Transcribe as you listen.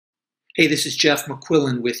Hey, this is Jeff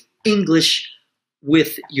McQuillan with English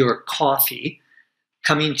with Your Coffee,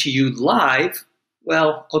 coming to you live,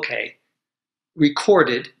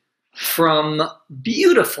 recorded from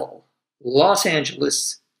beautiful Los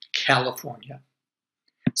Angeles, California.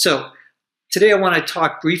 So today I want to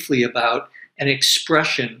talk briefly about an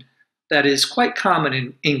expression that is quite common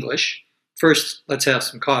in English. First, let's have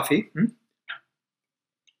some coffee. And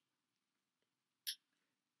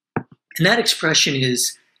that expression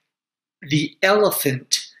is the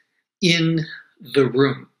elephant in the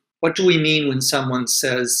room. What do we mean when someone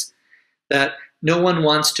says that no one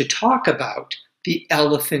wants to talk about the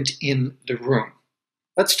elephant in the room?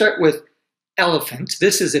 Let's start with elephant.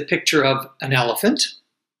 This is a picture of an elephant.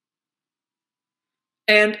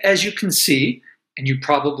 And as you can see, and you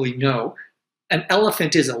probably know, an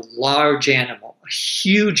elephant is a large animal, a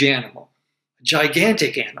huge animal, a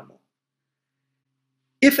gigantic animal.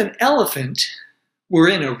 If an elephant were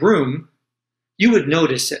in a room, you would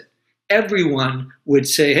notice it. Everyone would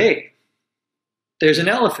say, hey, there's an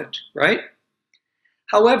elephant, right?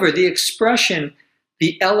 However, the expression,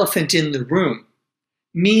 the elephant in the room,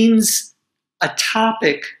 means a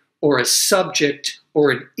topic or a subject or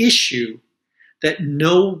an issue that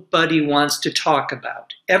nobody wants to talk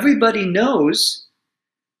about. Everybody knows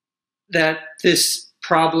that this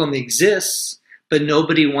problem exists, but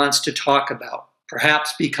nobody wants to talk about.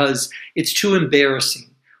 Perhaps because it's too embarrassing,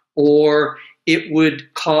 or it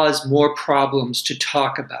would cause more problems to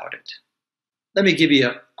talk about it. Let me give you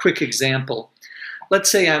a quick example.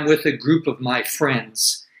 Let's say I'm with a group of my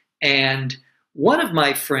friends, and one of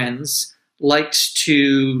my friends likes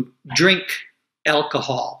to drink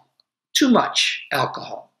alcohol, too much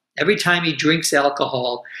alcohol. Every time he drinks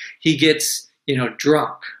alcohol, he gets,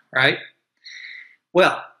 drunk, right?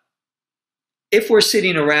 Well, if we're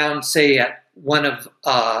sitting around, say, at one of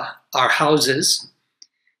our houses,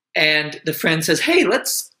 and the friend says, hey,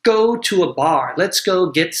 let's go to a bar. Let's go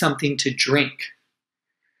get something to drink.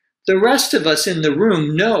 The rest of us in the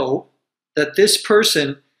room know that this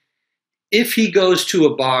person, if he goes to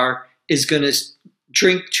a bar, is going to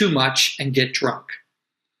drink too much and get drunk.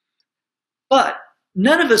 But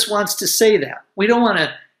none of us wants to say that. We don't want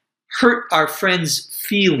to hurt our friend's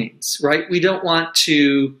feelings, right? We don't want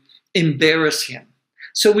to embarrass him.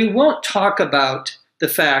 So we won't talk about the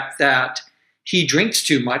fact that he drinks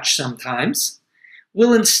too much sometimes.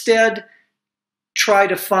 We'll instead try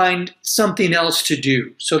to find something else to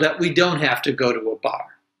do so that we don't have to go to a bar.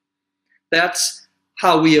 That's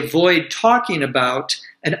how we avoid talking about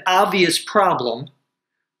an obvious problem,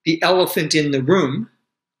 the elephant in the room,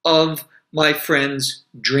 of my friends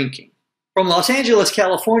drinking. From Los Angeles,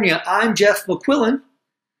 California, I'm Jeff McQuillan.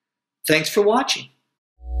 Thanks for watching.